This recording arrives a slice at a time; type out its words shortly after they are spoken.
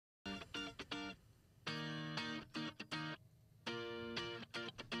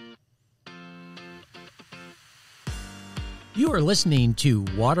You are listening to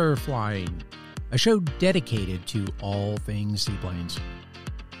Water Flying, a show dedicated to all things seaplanes.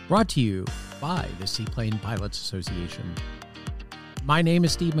 Brought to you by the Seaplane Pilots Association. My name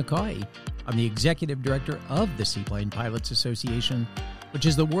is Steve McCoy. I'm the Executive Director of the Seaplane Pilots Association, which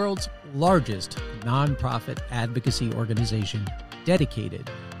is the world's largest nonprofit advocacy organization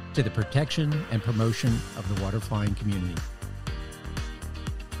dedicated to the protection and promotion of the water flying community.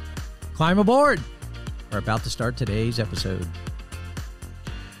 Climb aboard! We're about to start today's episode.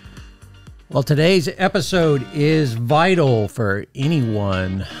 Well, today's episode is vital for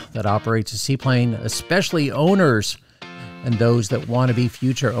anyone that operates a seaplane, especially owners and those that want to be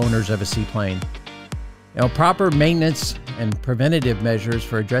future owners of a seaplane. You know, proper maintenance and preventative measures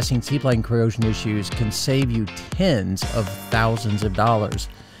for addressing seaplane corrosion issues can save you tens of thousands of dollars.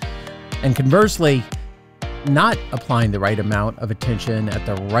 And conversely, not applying the right amount of attention at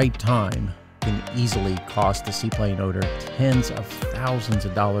the right time can easily cost the seaplane owner tens of thousands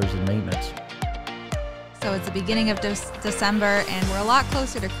of dollars in maintenance. So it's the beginning of December, and we're a lot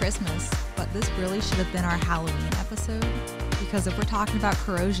closer to Christmas, but this really should have been our Halloween episode, because if we're talking about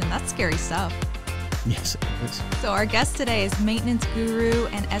corrosion, that's scary stuff. Yes, it is. So our guest today is maintenance guru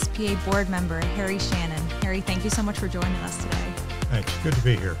and SPA board member, Harry Shannon. Harry, thank you so much for joining us today. Thanks. Good to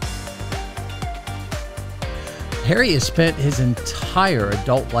be here. Harry has spent his entire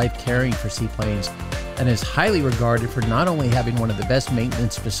adult life caring for seaplanes and is highly regarded for not only having one of the best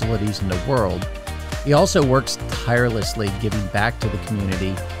maintenance facilities in the world, he also works tirelessly giving back to the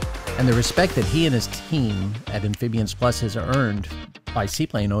community, and the respect that he and his team at Amphibians Plus has earned by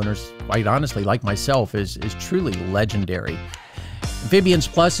seaplane owners, quite honestly, like myself, is truly legendary. Amphibians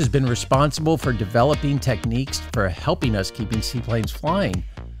Plus has been responsible for developing techniques for helping us keeping seaplanes flying,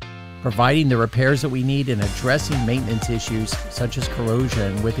 providing the repairs that we need, and addressing maintenance issues such as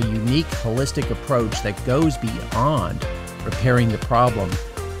corrosion with a unique holistic approach that goes beyond repairing the problem,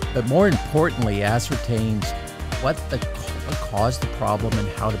 but more importantly ascertains what caused the problem and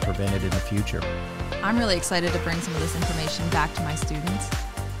how to prevent it in the future. I'm really excited to bring some of this information back to my students.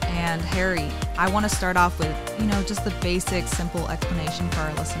 And Harry, I want to start off with, just the basic, simple explanation for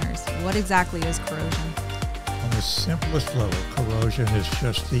our listeners. What exactly is corrosion? On the simplest level, corrosion is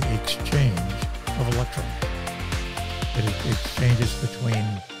just the exchange of electrons. It exchanges between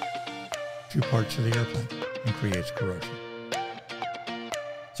two parts of the airplane and creates corrosion.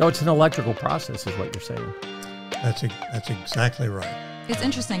 So it's an electrical process, is what you're saying. That's exactly right. It's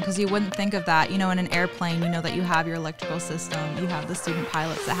interesting because you wouldn't think of that. In an airplane, that you have your electrical system, you have the student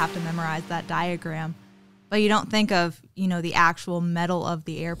pilots that have to memorize that diagram, but you don't think of, the actual metal of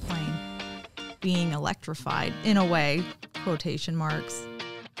the airplane being electrified in a way, quotation marks.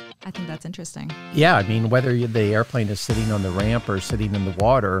 I think that's interesting. Yeah, I mean, whether the airplane is sitting on the ramp or sitting in the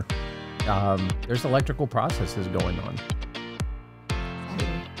water, there's electrical processes going on.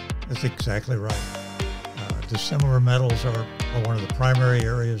 That's exactly right. Dissimilar metals are one of the primary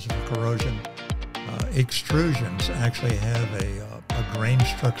areas of corrosion. Extrusions actually have a grain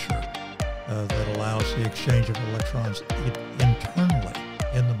structure that allows the exchange of electrons internally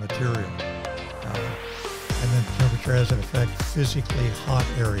in the material. And then temperature has an effect. Physically hot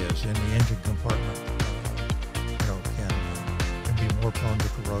areas in the engine compartment can be more prone to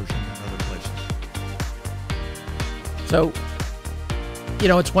corrosion than other places. So,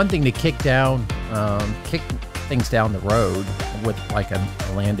 it's one thing to kick things down the road with like a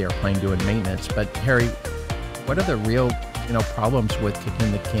land airplane doing maintenance, but Harry, what are the real problems with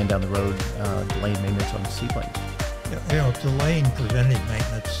kicking the can down the road, delaying maintenance on seaplanes? Delaying preventive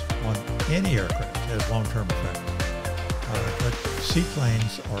maintenance on any aircraft has long-term effects. But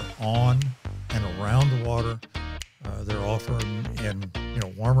seaplanes are on and around the water. They're often in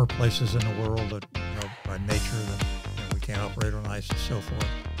warmer places in the world that by nature that we can't operate on ice and so forth.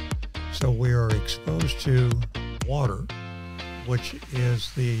 So we are exposed to water, which is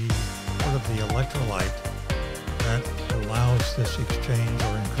the part of the electrolyte that allows this exchange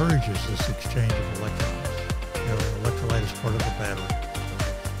or encourages this exchange of electrons. The electrolyte is part of the battery.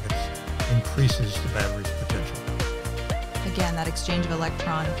 It increases the battery's potential. Again, that exchange of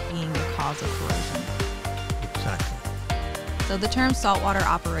electron being the cause of corrosion. Exactly. So the term saltwater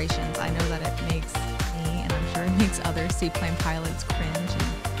operations, I know that it makes me, and I'm sure it makes other seaplane pilots cringe and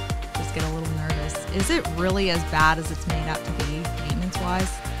just get a little nervous. Is it really as bad as it's made out to be,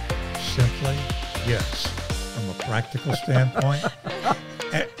 maintenance-wise? Simply, yes. From a practical standpoint,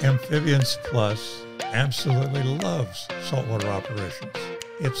 Amphibians Plus absolutely loves saltwater operations.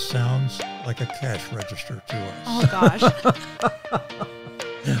 It sounds like a cash register to us. Oh, gosh.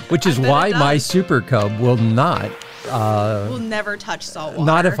 Which is why my Super Cub will not. Will never touch salt water.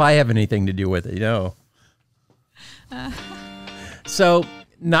 Not if I have anything to do with it, So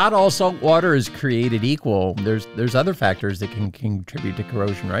not all salt water is created equal. There's other factors that can contribute to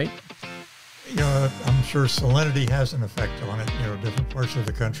corrosion, right? You know, I'm sure salinity has an effect on it. You know, different parts of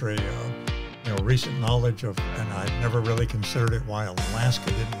the country. You know, recent knowledge of, and I'd never really considered it, why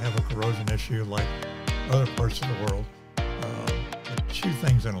Alaska didn't have a corrosion issue like other parts of the world. The two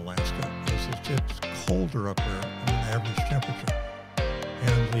things in Alaska is it's colder up there than an average temperature.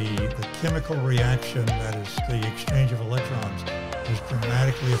 And the chemical reaction, that is the exchange of electrons, is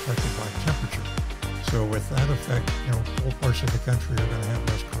dramatically affected by temperature. So with that effect, you know, cold parts of the country are going to have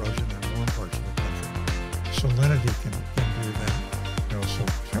less corrosion than warm parts of the country. Salinity can do that. You know, so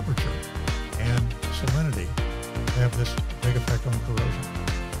temperature and salinity have this big effect on corrosion.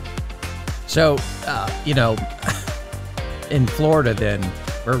 So, you know, in Florida, then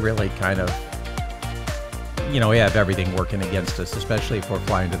we're really kind of, you know, we have everything working against us, especially if we're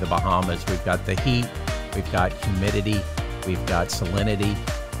flying to the Bahamas. We've got the heat, we've got humidity, we've got salinity.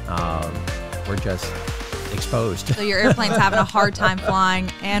 We're just exposed. So your airplane's having a hard time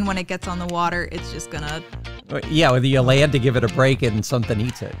flying, and when it gets on the water, it's just gonna... Yeah, whether you land to give it a break and something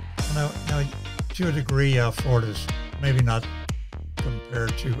eats it. Now to a degree, Florida's maybe not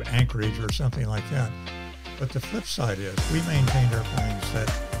compared to Anchorage or something like that. But the flip side is we maintain airplanes that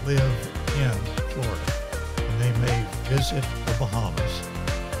live in Florida. And they may visit the Bahamas,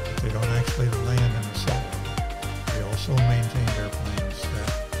 but they don't actually land in the salt. We also maintain airplanes that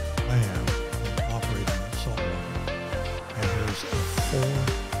land and operate in the salt water. And there's a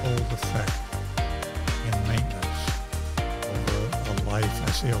four-fold effect in maintenance over a life.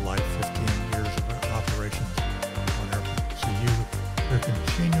 I say a life, 15 years of operations on airplanes. So you're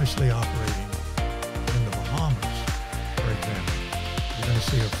continuously operating in the Bahamas, for example. You're going to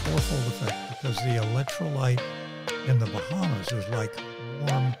see a fourfold effect because the electrolyte in the Bahamas is like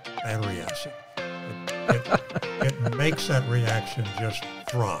warm battery acid. It makes that reaction just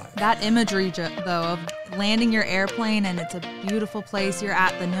thrive. That imagery, though, of landing your airplane and it's a beautiful place. You're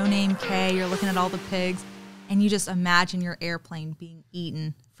at the No Name K, you're looking at all the pigs, and you just imagine your airplane being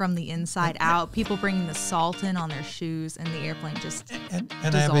eaten from the inside out. People bringing the salt in on their shoes, and the airplane just and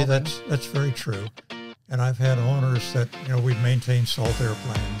Abby, that's very true. And I've had owners that, you know, we've maintained salt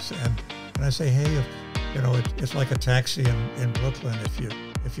airplanes, and I say, hey, if, you know, it's like a taxi in Brooklyn.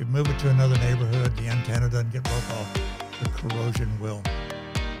 If you move it to another neighborhood, the antenna doesn't get broke off, the corrosion will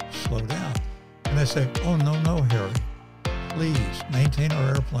slow down. And I say, oh, no, Harry, please maintain our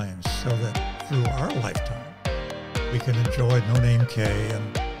airplanes so that through our lifetime, we can enjoy No Name K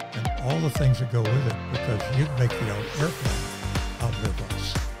and all the things that go with it, because you make the airplane outlive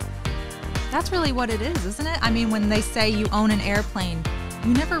us. That's really what it is, isn't it? I mean, when they say you own an airplane,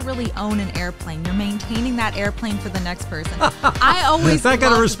 you never really own an airplane. You're maintaining that airplane for the next person. I always that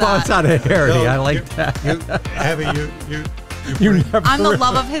got a response out of Harry. I like that. Abby, I'm the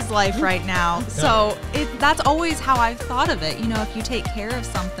love of his life right now. So that's always how I've thought of it. You know, if you take care of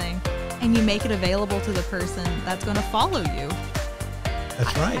something and you make it available to the person that's going to follow you.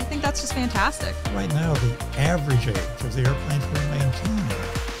 That's right. I think that's just fantastic. Right now, the average age of the airplanes we're maintaining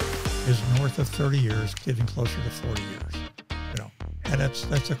is north of 30 years, getting closer to 40 years. You know, and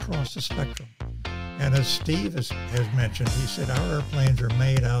that's across the spectrum. And as Steve has mentioned, he said our airplanes are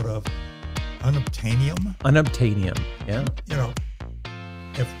made out of unobtainium. Unobtainium, yeah. You know,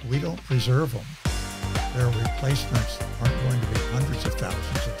 if we don't preserve them, their replacements aren't going to be hundreds of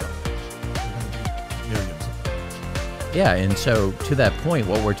thousands of dollars. They're going to be millions of dollars. Yeah, and so to that point,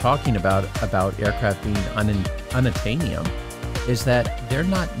 what we're talking about aircraft being unobtainium is that they're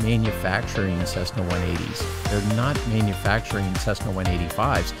not manufacturing Cessna 180s. They're not manufacturing Cessna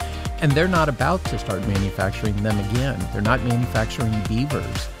 185s. And they're not about to start manufacturing them again. They're not manufacturing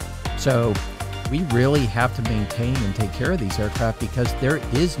Beavers. So we really have to maintain and take care of these aircraft because there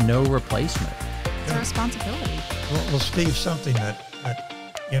is no replacement. It's a responsibility. Well, Steve, something that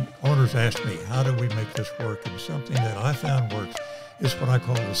owners ask me, how do we make this work? And something that I found works is what I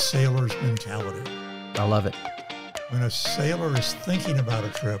call the sailor's mentality. I love it. When a sailor is thinking about a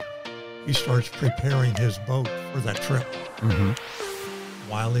trip, he starts preparing his boat for that trip. Mm-hmm.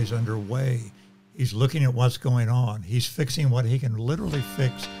 While he's underway, he's looking at what's going on. He's fixing what he can literally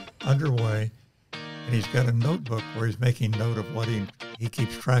fix underway, and he's got a notebook where he's making note of what he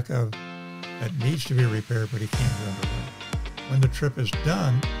keeps track of that needs to be repaired, but he can't do underway. When the trip is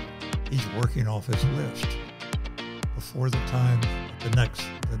done, he's working off his list. Before the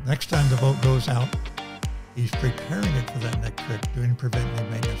next time the boat goes out, he's preparing it for that next trip, doing preventative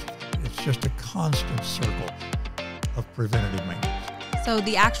maintenance. It's just a constant circle of preventative maintenance. So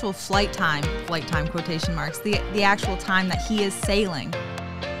the actual flight time quotation marks, the actual time that he is sailing,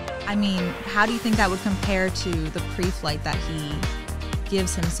 I mean, how do you think that would compare to the pre-flight that he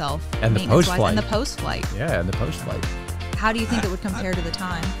gives himself And the maintenance-wise, post-flight. and the post-flight. Yeah, and the post-flight. How do you think it would compare to the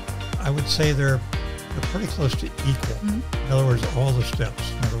time? I would say they're pretty close to equal. Mm-hmm. In other words, all the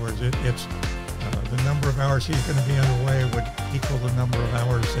steps. In other words, it's the number of hours he's going to be underway would equal the number of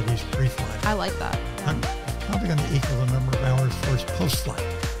hours that he's pre-flight. I like that. Yeah. It's probably going to equal the number of hours for his post-flight.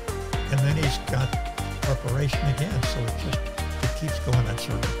 And then he's got preparation again, so it keeps going that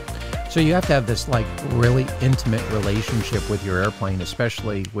circle. So you have to have this like really intimate relationship with your airplane,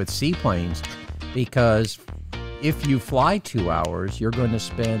 especially with seaplanes, because if you fly 2 hours, you're going to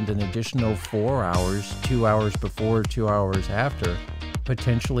spend an additional 4 hours, 2 hours before, 2 hours after,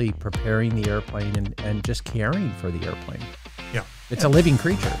 potentially preparing the airplane and just caring for the airplane. Yeah. It's a living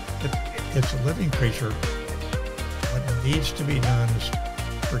creature. It's a living creature. What needs to be done is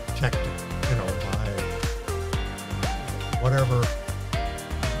protect it, by whatever.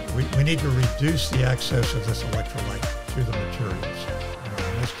 We need to reduce the access of this electrolyte to the materials.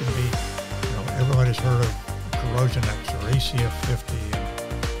 And this can be, everybody's heard of Corrosion X or ACF50,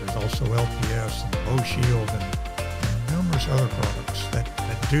 and there's also LPS and Bow Shield and numerous other products that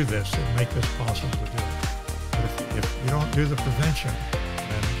do this and make this possible to do it. But if you don't do the prevention,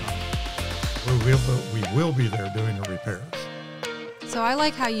 then we will be there doing the repairs. So I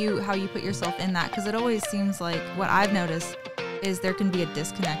like how you put yourself in that, because it always seems like what I've noticed is there can be a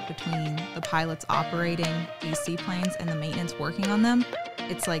disconnect between the pilots operating these seaplanes and the maintenance working on them.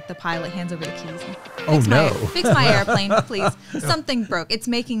 It's like the pilot hands over the keys. Fix my airplane, please. Something broke. It's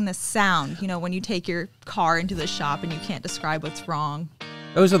making this sound, when you take your car into the shop and you can't describe what's wrong.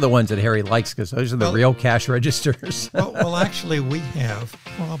 Those are the ones that Harry likes because those are the real cash registers. well, actually, we have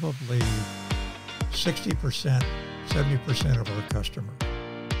probably 60%, 70% of our customers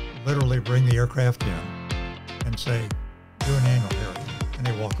literally bring the aircraft in and say, do an annual, Harry, and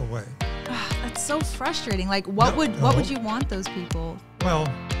they walk away. That's so frustrating. Like, what would you want those people? Well,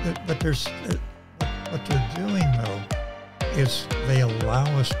 but there's what they're doing though is they allow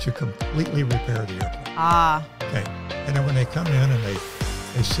us to completely repair the airplane. Okay, and then when they come in and they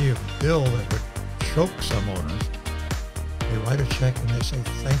see a bill that would choke some owners, they write a check and they say,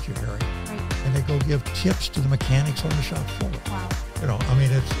 "Thank you, Harry," right. And they go give tips to the mechanics on the shop floor. Wow.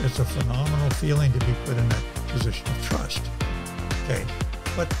 It's a phenomenal feeling to be put in that position of trust. Okay,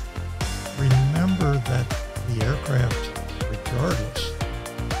 but remember that the aircraft, regardless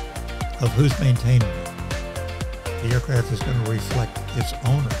of who's maintaining it, the aircraft is going to reflect its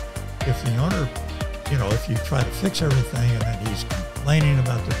owner. If the owner, if you try to fix everything and then he's complaining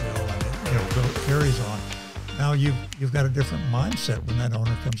about the bill and it carries on, now you've got a different mindset when that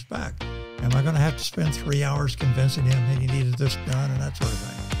owner comes back. Am I going to have to spend 3 hours convincing him that he needed this done and that sort of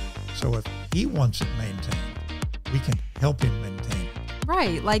thing? So if he wants it maintained, we can help him maintain it.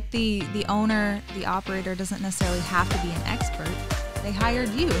 Right, like the owner, the operator doesn't necessarily have to be an expert. They hired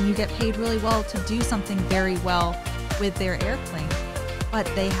you and you get paid really well to do something very well with their airplane. But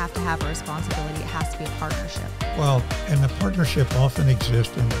they have to have a responsibility. It has to be a partnership. Well, and the partnership often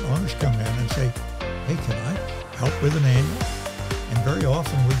exists and the owners come in and say, hey, can I help with an annual? And very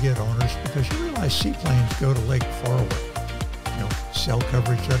often we get owners, because you realize seaplanes go to lake far away. Cell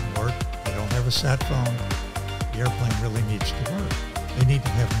coverage doesn't work. They don't have a sat phone. The airplane really needs to work. They need to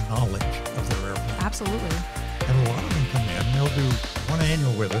have knowledge of their airplane. Absolutely. And a lot of them come in and they'll do one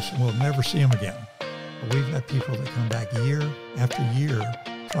annual with us and we'll never see them again. But we've got people that come back year after year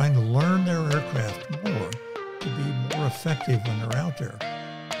trying to learn their aircraft more to be more effective when they're out there.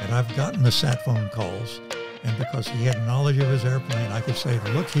 And I've gotten the sat phone calls, and because he had knowledge of his airplane, I could say,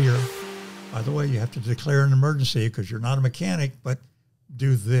 look here, by the way, you have to declare an emergency because you're not a mechanic, but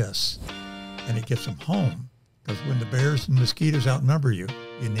do this. And it gets them home. Because when the bears and mosquitoes outnumber you,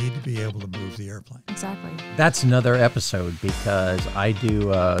 you need to be able to move the airplane. Exactly. That's another episode because I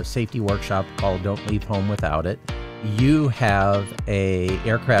do a safety workshop called Don't Leave Home Without It. You have a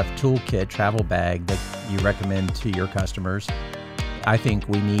aircraft toolkit travel bag that you recommend to your customers. I think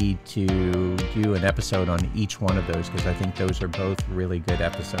we need to do an episode on each one of those because I think those are both really good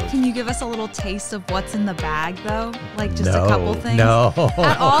episodes. Can you give us a little taste of what's in the bag, though? Like just a couple things? No.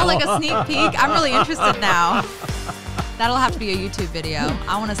 At all? Like a sneak peek? I'm really interested now. That'll have to be a YouTube video.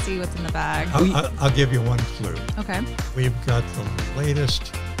 I want to see what's in the bag. I'll give you one clue. Okay. We've got the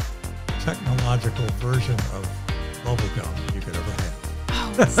latest technological version of bubble gum you could ever have.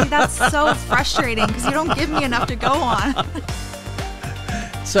 Oh, see, that's so frustrating because you don't give me enough to go on.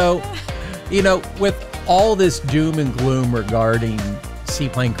 So, with all this doom and gloom regarding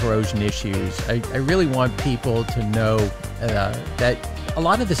seaplane corrosion issues, I really want people to know that a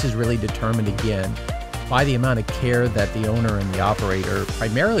lot of this is really determined, again, by the amount of care that the owner and the operator,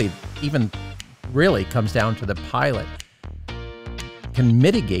 primarily even really comes down to the pilot. can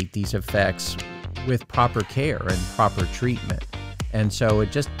mitigate these effects with proper care and proper treatment. And so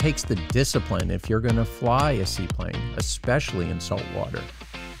it just takes the discipline, if you're going to fly a seaplane, especially in salt water,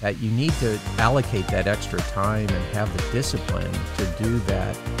 that you need to allocate that extra time and have the discipline to do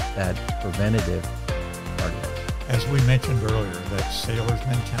that preventative part of it. As we mentioned earlier, that sailor's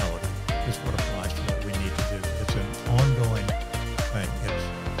mentality is what applies to what we need to do. It's an ongoing thing.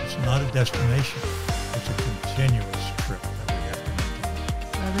 It's not a destination. It's a continuous trip that we have to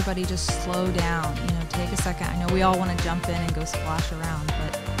maintain. So everybody just slow down, take a second. I know we all want to jump in and go splash around,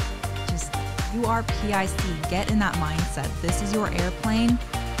 but just, you are PIC. Get in that mindset. This is your airplane.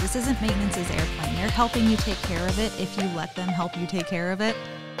 This isn't maintenance's airplane. They're helping you take care of it if you let them help you take care of it.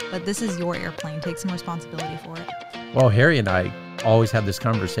 But this is your airplane. Take some responsibility for it. Well, Harry and I always have this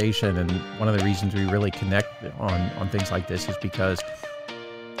conversation, and one of the reasons we really connect on things like this is because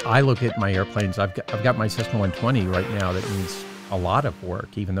I look at my airplanes. I've got my Cessna 120 right now that needs a lot of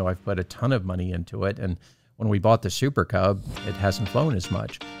work, even though I've put a ton of money into it. And when we bought the Super Cub, it hasn't flown as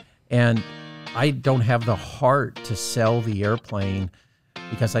much. And I don't have the heart to sell the airplane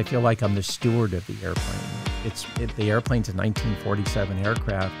because I feel like I'm the steward of the airplane. The airplane's a 1947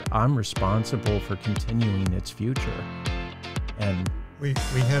 aircraft. I'm responsible for continuing its future. And we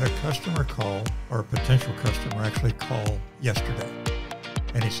had a customer call, or a potential customer actually call yesterday.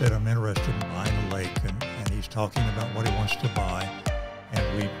 And he said, I'm interested in buying a lake, and he's talking about what he wants to buy. And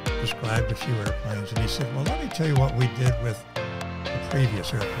we described a few airplanes, and he said, well, let me tell you what we did with the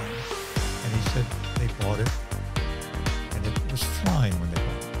previous airplane. And he said they bought it, and it was flying when they bought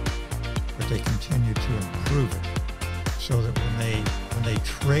it. But they continued to improve it so that when they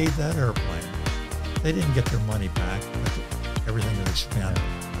trade that airplane, they didn't get their money back, everything that they spent.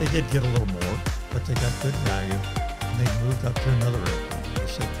 They did get a little more, but they got good value, and they moved up to another airplane. They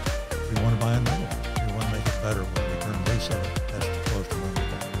said, we want to buy another one. We want to make it better when we turn loose of it as opposed to when we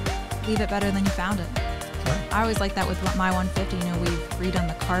bought it. Leave it better than you found it. Right. I always like that with my 150. We've redone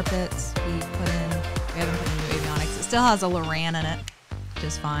the carpets. We haven't put in new avionics. It still has a Loran in it, which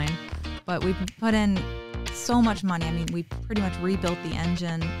is fine. But we put in so much money. We pretty much rebuilt the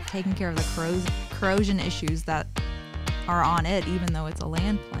engine, taking care of the corrosion issues that are on it, even though it's a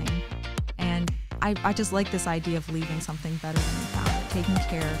land plane. And I just like this idea of leaving something better than you found it, taking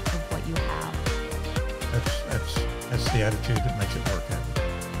care of what you have. That's the attitude that makes it work out.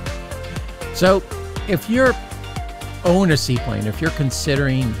 so if you're own a seaplane, if you're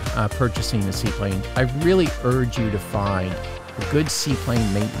considering purchasing a seaplane, I really urge you to find a good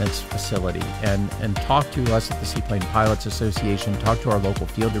seaplane maintenance facility and talk to us at the Seaplane Pilots Association, talk to our local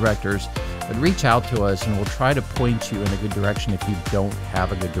field directors, but reach out to us and we'll try to point you in a good direction if you don't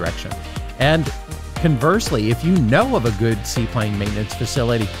have a good direction. And conversely, if you know of a good seaplane maintenance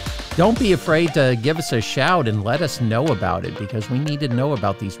facility, don't be afraid to give us a shout and let us know about it, because we need to know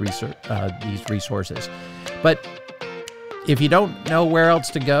about these resources. But if you don't know where else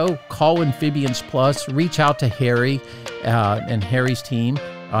to go, call Amphibians Plus, reach out to Harry and Harry's team.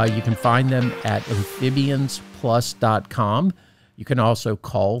 You can find them at amphibiansplus.com. You can also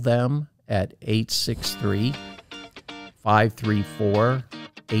call them at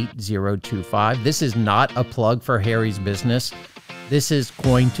 863-534-8025. This is not a plug for Harry's business. This is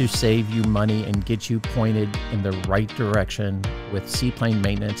going to save you money and get you pointed in the right direction with seaplane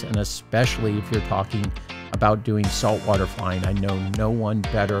maintenance, and especially if you're talking about doing saltwater flying. I know no one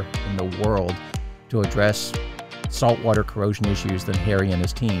better in the world to address saltwater corrosion issues than Harry and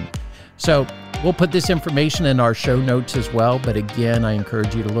his team. So we'll put this information in our show notes as well, but again, I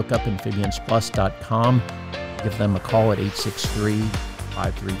encourage you to look up amphibiansplus.com. Give them a call at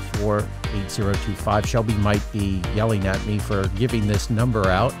 863-534-8025. Shelby might be yelling at me for giving this number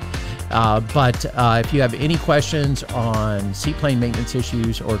out. But if you have any questions on seaplane maintenance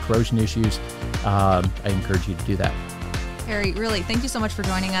issues or corrosion issues, I encourage you to do that. Harry, really, thank you so much for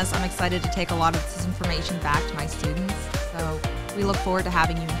joining us. I'm excited to take a lot of this information back to my students. So we look forward to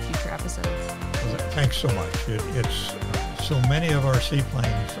having you in future episodes. Well, thanks so much. It's so many of our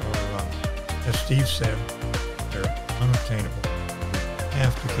seaplanes are, as Steve said, they're unobtainable. We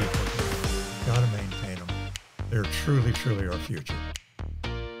have to keep working on them. We've got to maintain them. They're truly, truly our future.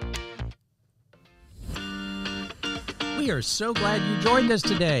 We are so glad you joined us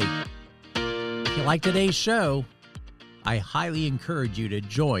today. If you like today's show, I highly encourage you to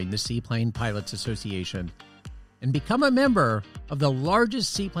join the Seaplane Pilots Association and become a member of the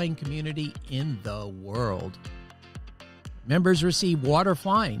largest seaplane community in the world. Members receive Water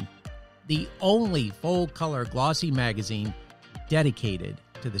Flying, the only full-color glossy magazine dedicated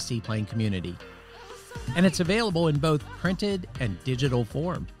to the seaplane community. And it's available in both printed and digital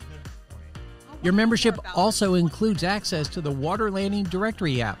form. Your membership also includes access to the Water Landing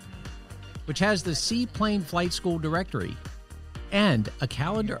Directory app, which has the Seaplane Flight School Directory and a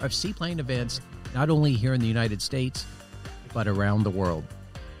calendar of seaplane events not only here in the United States, but around the world.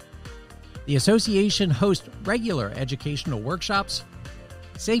 The association hosts regular educational workshops,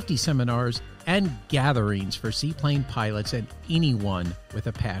 safety seminars, and gatherings for seaplane pilots and anyone with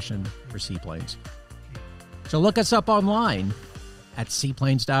a passion for seaplanes. So look us up online at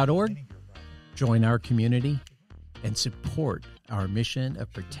seaplanes.org, join our community, and support our mission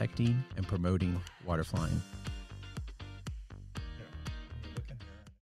of protecting and promoting waterflying.